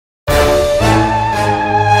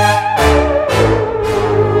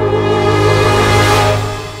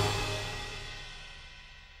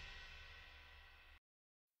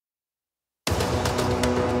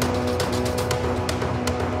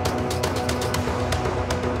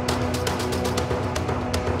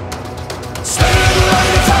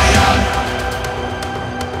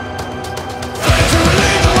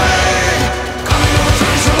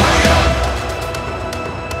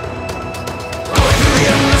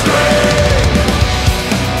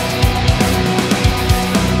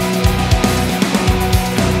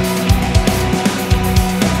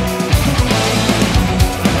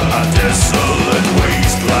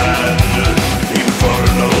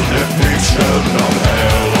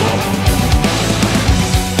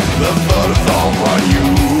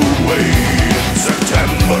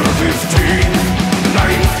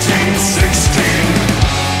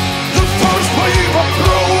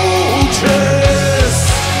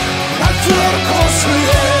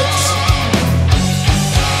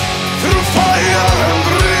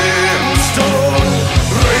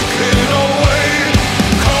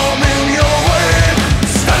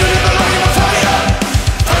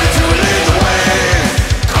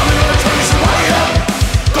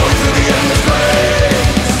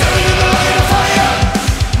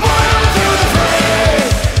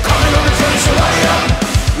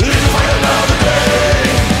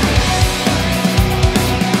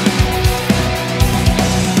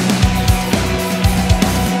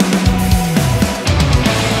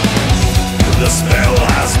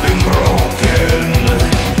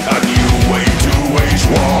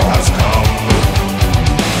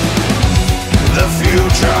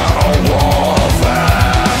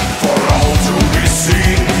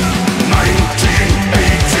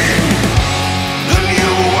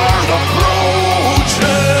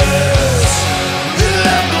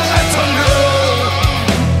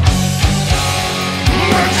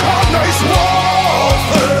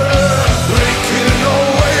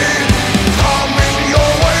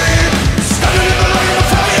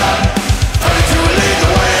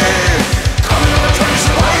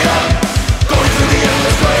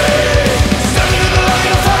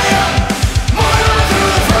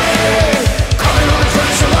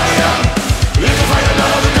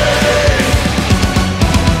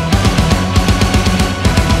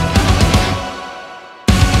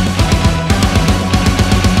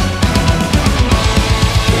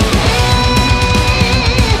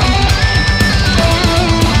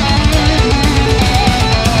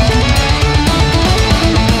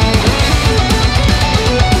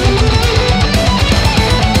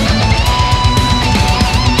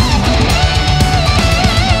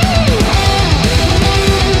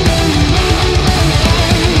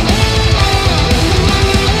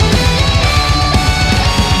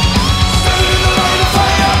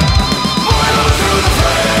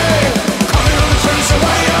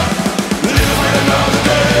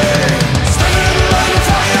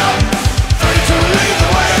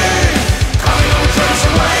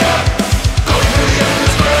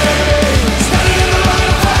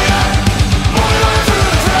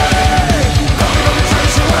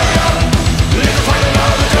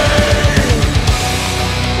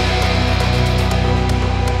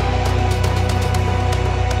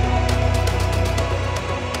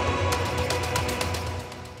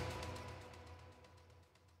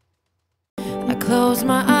close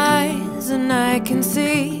my eyes and I can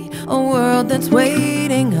see a world that's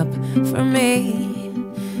waiting up for me,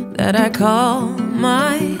 that I call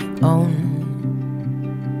my own.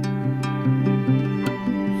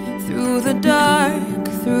 Through the dark,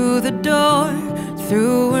 through the door,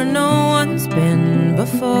 through where no one's been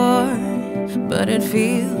before, but it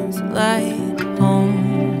feels like home.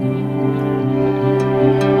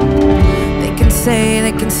 They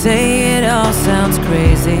can say it all sounds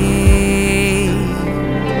crazy.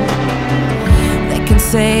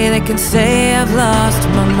 They can say I've lost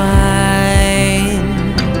my mind.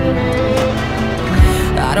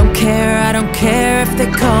 I don't care if they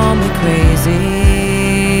call me crazy.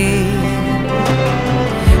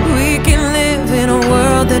 We can live in a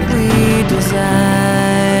world that we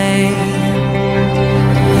design.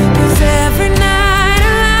 'Cause every night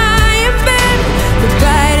I lie in bed, the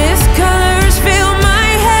brightest colors fill my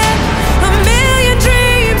head. A million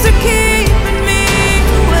dreams are keeping me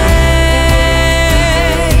awake.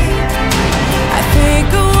 I think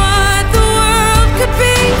of what the world could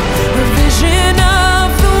be, a vision of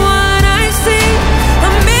the one I see.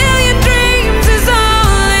 A million dreams is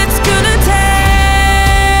all it's gonna take.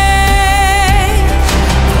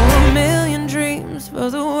 Oh, a million dreams for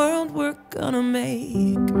the world we're gonna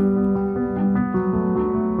make.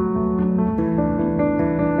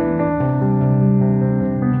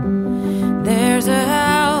 There's a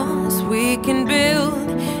house we can build.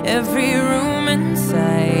 Every room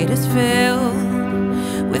inside is filled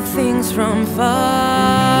with things from far